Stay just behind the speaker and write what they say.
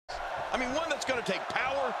I mean, one that's going to take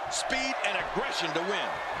power, speed, and aggression to win.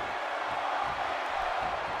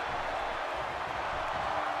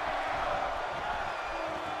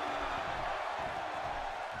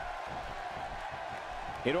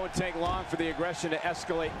 It won't take long for the aggression to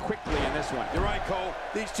escalate quickly in this one. You're right, Cole.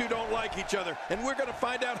 These two don't like each other, and we're going to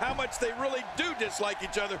find out how much they really do dislike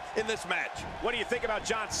each other in this match. What do you think about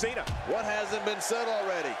John Cena? What hasn't been said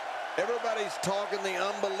already? Everybody's talking the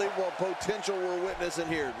unbelievable potential we're witnessing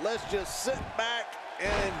here. Let's just sit back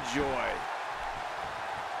and enjoy.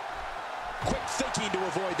 Quick thinking to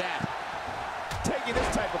avoid that. Taking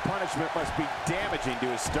this type of punishment must be damaging to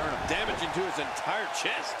his sternum. Damaging to his entire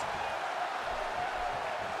chest.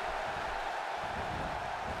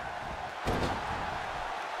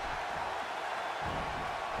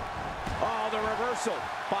 Oh, the reversal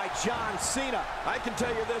by John Cena. I can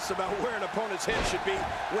tell you this about where an opponent's head should be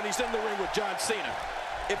when he's in the ring with John Cena.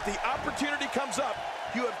 If the opportunity comes up,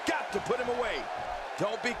 you have got to put him away.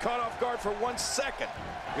 Don't be caught off guard for 1 second.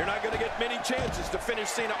 You're not going to get many chances to finish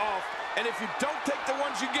Cena off, and if you don't take the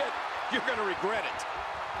ones you get, you're going to regret it.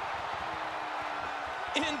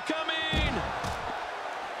 Incoming!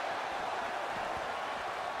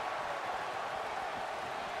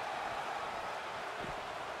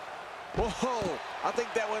 Whoa, I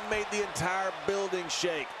think that one made the entire building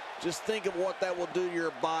shake. Just think of what that will do to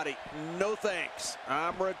your body. No thanks,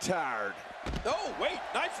 I'm retired. Oh, wait,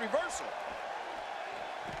 nice reversal.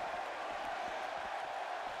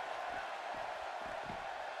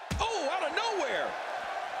 Oh, out of nowhere.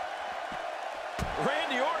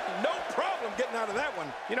 Randy Orton, no problem getting out of that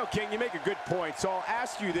one. You know, King, you make a good point, so I'll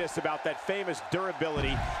ask you this about that famous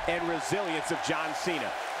durability and resilience of John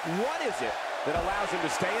Cena. What is it that allows him to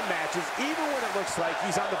stay in matches even when it looks like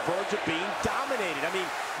he's on the verge of being dominated? I mean,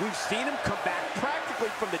 we've seen him come back practically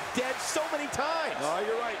from the dead so many times. Oh,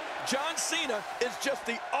 you're right. John Cena is just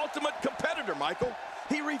the ultimate competitor, Michael.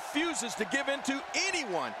 He refuses to give in to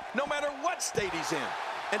anyone, no matter what state he's in.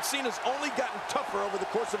 And Cena's only gotten tougher over the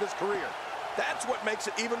course of his career. That's what makes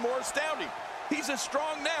it even more astounding. He's as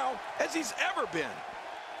strong now as he's ever been.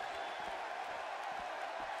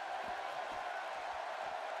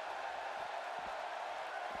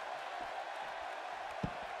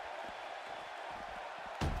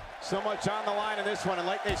 So much on the line in this one, and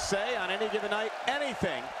like they say, on any given night,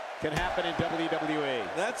 anything can happen in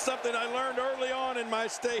WWE. That's something I learned early on in my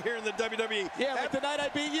stay here in the WWE. Yeah, like the night I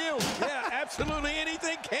beat you. Yeah, absolutely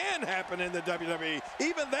anything can happen in the WWE,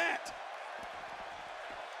 even that.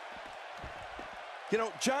 You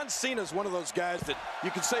know, John Cena's one of those guys that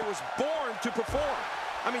you could say was born to perform.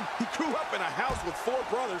 I mean, he grew up in a house with 4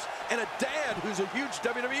 brothers and a dad who's a huge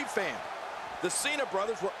WWE fan. The Cena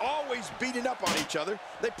brothers were always beating up on each other.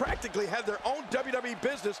 They practically had their own WWE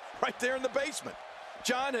business right there in the basement.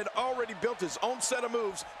 John had already built his own set of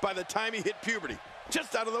moves by the time he hit puberty,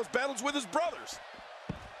 just out of those battles with his brothers.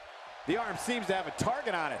 The arm seems to have a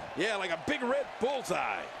target on it. Yeah, like a big red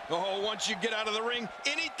bullseye. Oh, once you get out of the ring,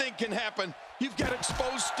 anything can happen. You've got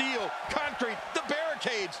exposed steel, concrete, the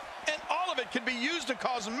barricades, and all of it can be used to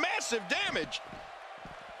cause massive damage.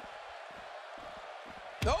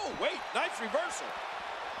 Oh, wait, nice reversal.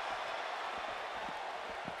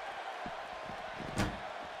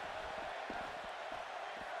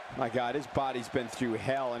 My God, his body's been through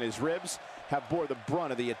hell, and his ribs have bore the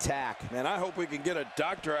brunt of the attack. Man, I hope we can get a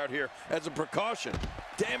doctor out here as a precaution.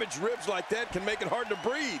 Damaged ribs like that can make it hard to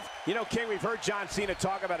breathe. You know, King, we've heard John Cena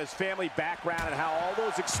talk about his family background and how all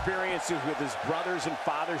those experiences with his brothers and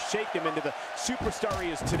fathers shaped him into the superstar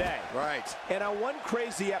he is today. Right. And on one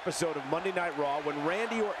crazy episode of Monday Night Raw, when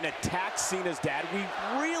Randy Orton attacked Cena's dad, we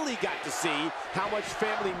really got to see how much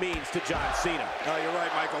family means to John Cena. Oh, you're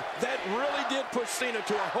right, Michael. That really did push Cena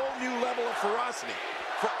to a whole new level of ferocity.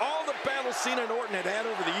 For all the battles Cena and Orton had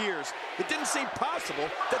over the years, it didn't seem possible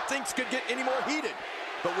that things could get any more heated.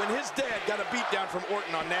 But when his dad got a beatdown from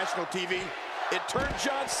Orton on national TV, it turned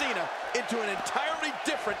John Cena into an entirely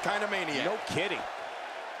different kind of maniac. No kidding.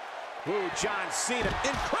 Ooh, John Cena.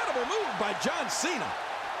 Incredible move by John Cena.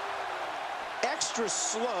 Extra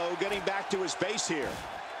slow getting back to his base here.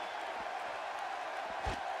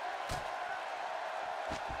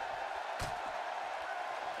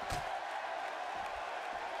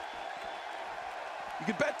 You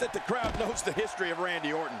can bet that the crowd knows the history of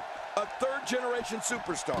Randy Orton, a third-generation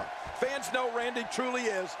superstar. Fans know Randy truly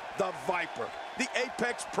is the Viper, the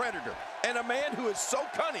apex predator, and a man who is so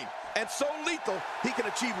cunning and so lethal he can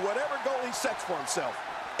achieve whatever goal he sets for himself,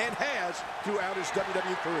 and has throughout his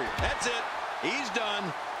WWE career. That's it. He's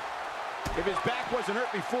done. If his back wasn't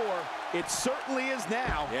hurt before, it certainly is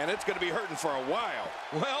now. Yeah, and it's going to be hurting for a while.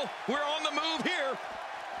 Well, we're on the move here.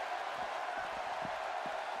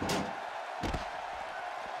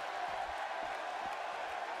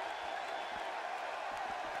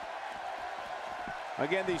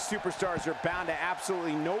 Again, these superstars are bound to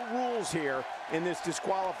absolutely no rules here in this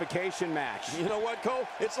disqualification match. You know what, Cole?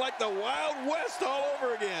 It's like the Wild West all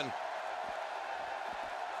over again.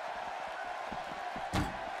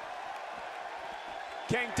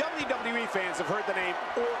 King, WWE fans have heard the name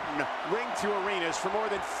Orton ring through arenas for more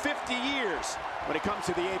than 50 years when it comes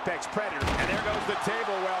to the Apex Predator. And there goes the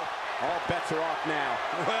table. Well, all bets are off now.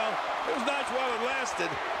 Well, it was nice while it lasted.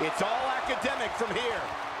 It's all academic from here.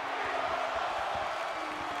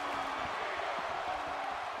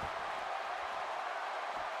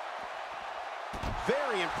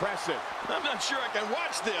 Very impressive. I'm not sure I can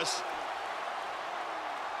watch this.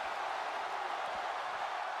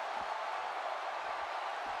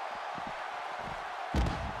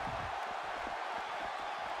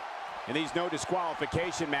 In these no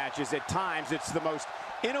disqualification matches, at times it's the most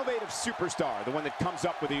innovative superstar, the one that comes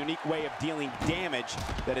up with a unique way of dealing damage,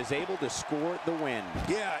 that is able to score the win.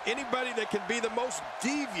 Yeah, anybody that can be the most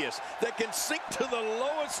devious, that can sink to the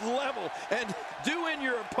lowest level and do in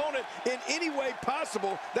your opponent in any way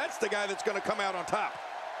possible, that's the guy that's going to come out on top.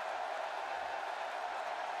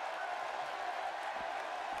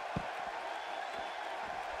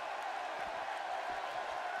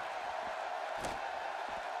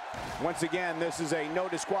 Once again, this is a no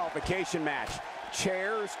disqualification match.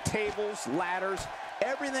 Chairs, tables, ladders,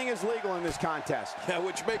 everything is legal in this contest. Yeah,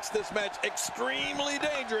 which makes this match extremely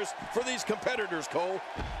dangerous for these competitors, Cole.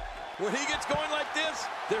 When he gets going like this,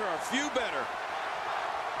 there are few better.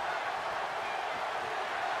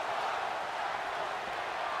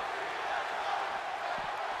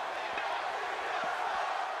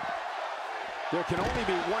 There can only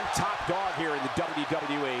be one top dog here in the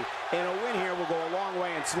WWE, and a win here will go a long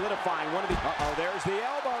way in solidifying one of the... Uh-oh, there's the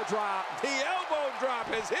elbow drop. The elbow drop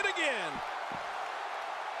is hit again.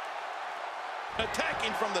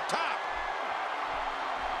 Attacking from the top.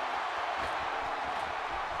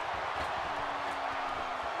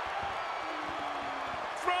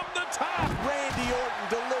 From the top. Randy Orton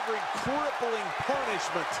delivering crippling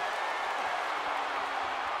punishment.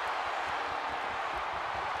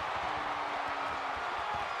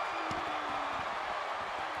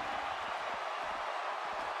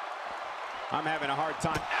 I'm having a hard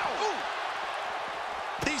time. Ow!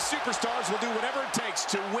 These superstars will do whatever it takes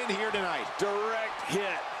to win here tonight. Direct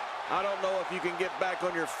hit. I don't know if you can get back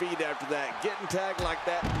on your feet after that. Getting tagged like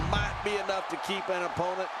that might be enough to keep an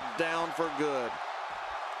opponent down for good.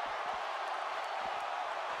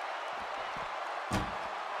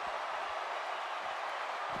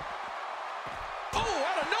 Oh,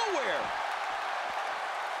 out of nowhere.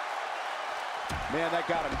 Man, that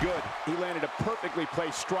got him good. He landed a perfectly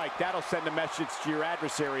placed strike. That'll send a message to your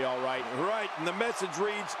adversary, all right. Right, and the message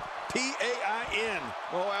reads P-A-I-N.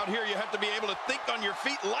 Oh, out here you have to be able to think on your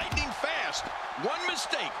feet lightning fast. One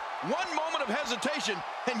mistake, one moment of hesitation,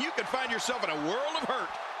 and you could find yourself in a world of hurt.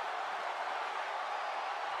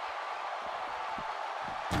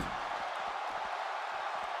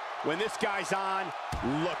 When this guy's on,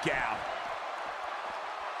 look out.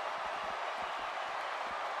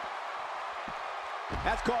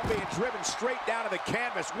 That's called being driven straight down to the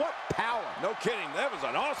canvas. What power. No kidding, that was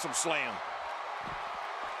an awesome slam.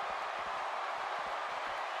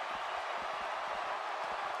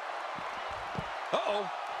 Uh-oh,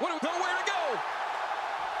 nowhere to go.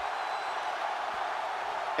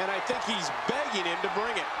 And I think he's begging him to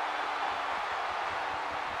bring it.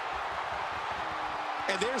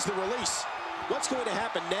 And there's the release. What's going to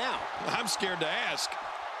happen now? I'm scared to ask.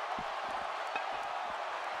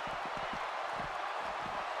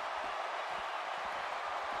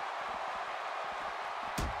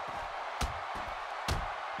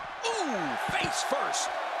 Face first.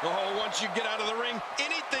 Oh, once you get out of the ring,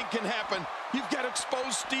 anything can happen. You've got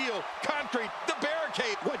exposed steel, concrete, the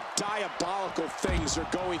barricade. What diabolical things are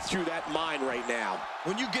going through that mind right now?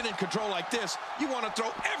 When you get in control like this, you want to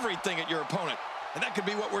throw everything at your opponent. And that could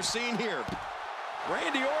be what we're seeing here.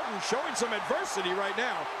 Randy Orton showing some adversity right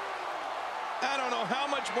now. I don't know how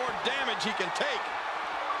much more damage he can take.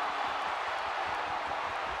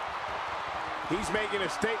 He's making a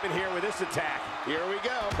statement here with this attack. Here we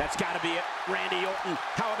go. That's got to be it. Randy Orton,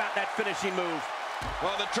 how about that finishing move?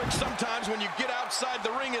 Well, the trick sometimes when you get outside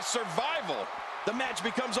the ring is survival. The match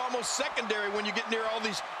becomes almost secondary when you get near all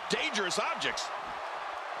these dangerous objects.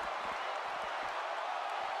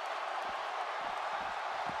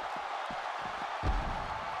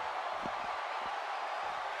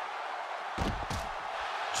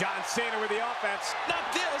 John Cena with the offense. Not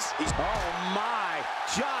this. Oh, my.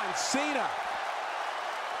 John Cena.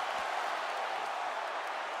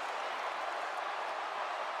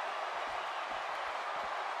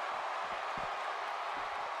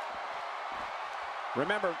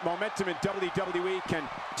 Remember, momentum in WWE can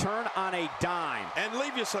turn on a dime. And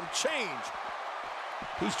leave you some change.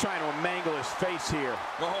 He's trying to mangle his face here.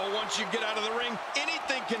 Oh, once you get out of the ring,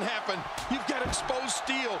 anything can happen. You've got exposed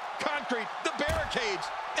steel, concrete, the barricades,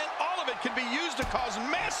 and all of it can be used to cause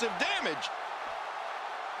massive damage.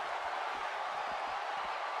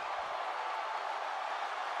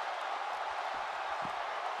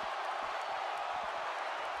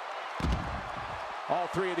 All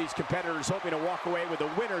three of these competitors hoping to walk away with the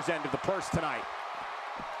winner's end of the purse tonight.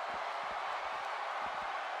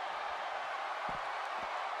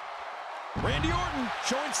 Randy Orton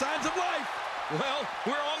showing signs of life. Well,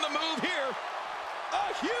 we're on the move here.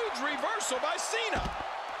 A huge reversal by Cena.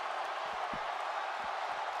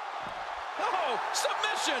 Oh,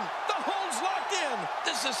 submission. The hold's locked in.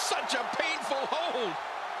 This is such a painful hold.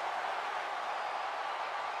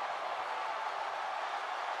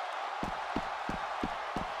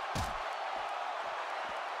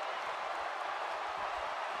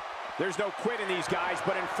 There's no quit in these guys,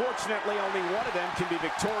 but unfortunately only one of them can be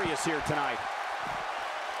victorious here tonight.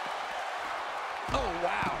 Oh,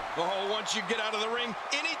 wow. Oh, once you get out of the ring,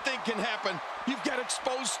 anything can happen. You've got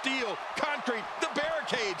exposed steel, concrete, the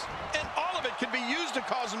barricades, and all of it can be used to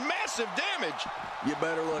cause massive damage. You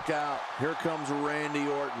better look out. Here comes Randy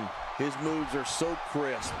Orton. His moves are so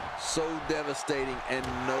crisp, so devastating, and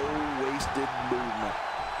no wasted movement.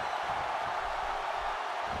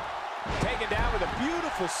 Taken down with a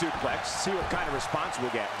beautiful suplex. See what kind of response we'll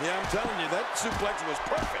get. Yeah, I'm telling you, that suplex was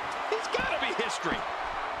perfect. He's got to be history.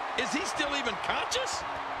 Is he still even conscious?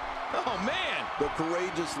 Oh, man. The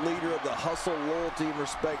courageous leader of the hustle, loyalty, and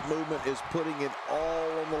respect movement is putting it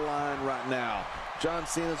all on the line right now. John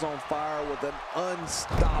Cena's on fire with an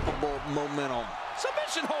unstoppable momentum.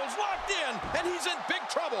 Submission holds locked in, and he's in big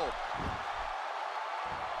trouble.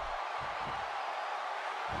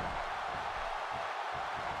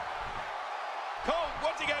 Cole,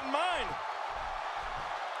 what's he got in mind?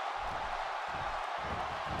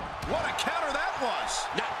 What a counter that was.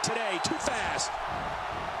 Not today, too fast.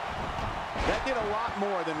 That did a lot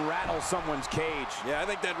more than rattle someone's cage. Yeah, I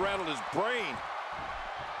think that rattled his brain.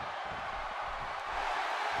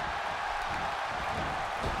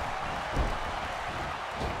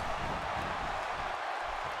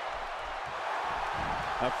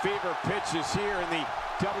 A fever pitch is here in the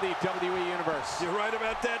WWE Universe. You're right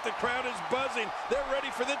about that. The crowd is buzzing. They're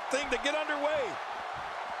ready for this thing to get underway.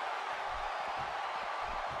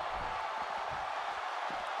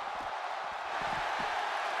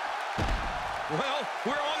 Well,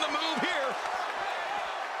 we're on the move here.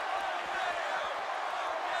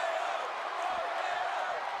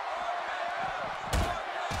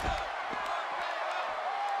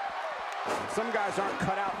 Some guys aren't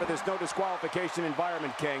cut out for this no disqualification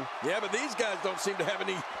environment, King. Yeah, but these guys don't seem to have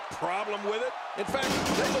any problem with it. In fact,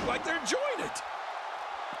 they look like they're enjoying it.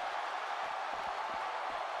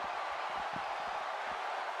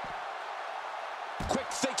 Quick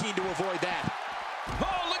thinking to avoid that.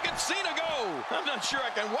 Oh, look at Cena go. I'm not sure I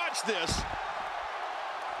can watch this.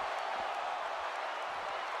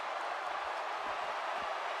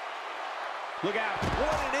 Look out.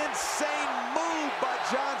 What an insane move by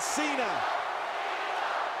John Cena.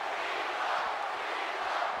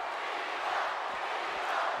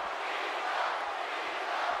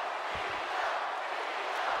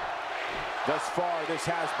 Thus far, this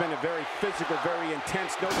has been a very physical, very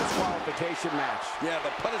intense, no disqualification match. Yeah, the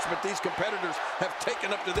punishment these competitors have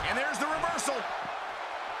taken up to the... And there's the reversal.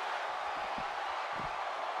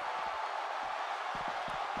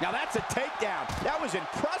 Now that's a takedown. That was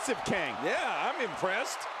impressive, King. Yeah, I'm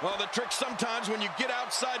impressed. Well, the trick sometimes when you get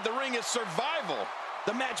outside the ring is survival.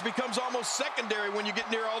 The match becomes almost secondary when you get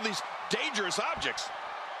near all these dangerous objects.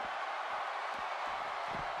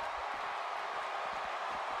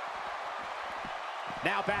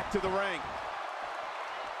 Now back to the ring.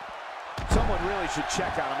 Someone really should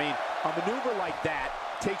check out. I mean, a maneuver like that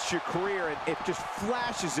takes your career and it just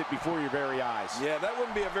flashes it before your very eyes. Yeah, that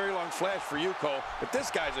wouldn't be a very long flash for you, Cole, but this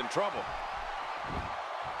guy's in trouble.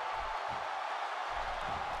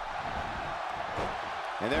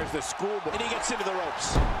 And there's the schoolboy. And he gets into the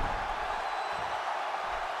ropes.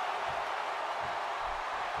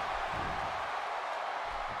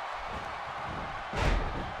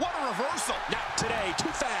 What a reversal. Not today, too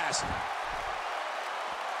fast.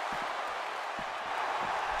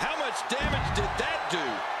 How much damage did that do?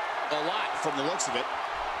 A lot from the looks of it.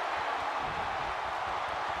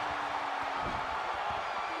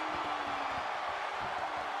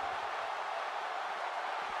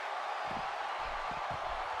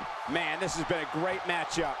 Man, this has been a great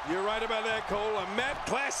matchup. You're right about that, Cole. A mat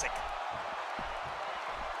classic.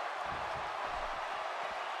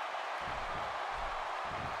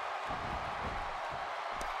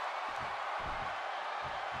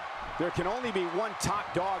 There can only be one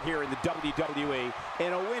top dog here in the WWE,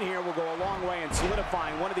 and a win here will go a long way in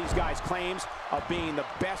solidifying one of these guys' claims of being the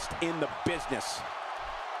best in the business.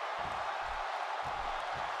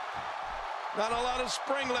 Not a lot of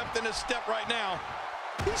spring left in his step right now.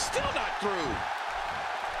 He's still not through.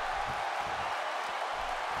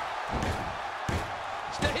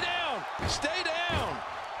 Stay down. Stay down.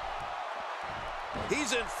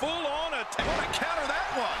 He's in full-on attack. What a counter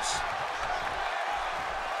that was.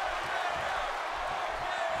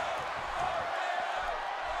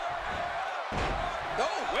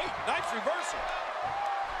 Oh, wait. Nice reversal.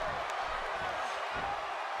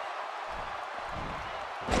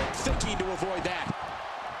 Thinking to avoid that.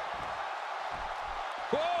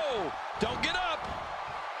 Whoa! Don't get up.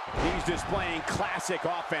 He's displaying classic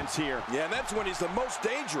offense here. Yeah, and that's when he's the most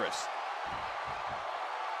dangerous.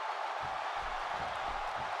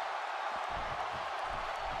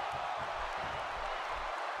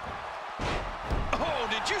 Oh,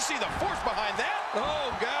 did you see the force behind that?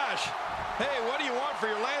 Oh, gosh. Hey, what do you want for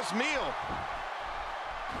your last meal?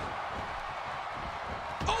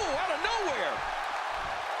 Oh, out of nowhere.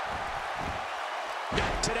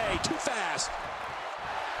 Not today, too fast.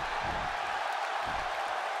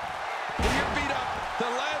 When you're beat up, the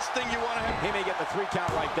last thing you want to have. He may get the 3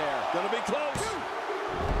 count right there. Gonna be close.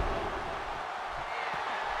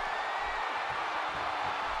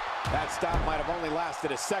 That stop might have only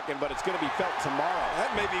lasted a second, but it's going to be felt tomorrow.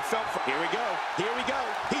 That may be felt for. Here we go. Here we go.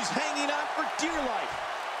 He's hanging on for dear life.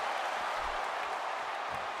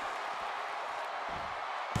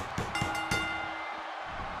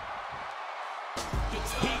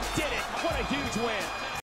 He did it. What a huge win.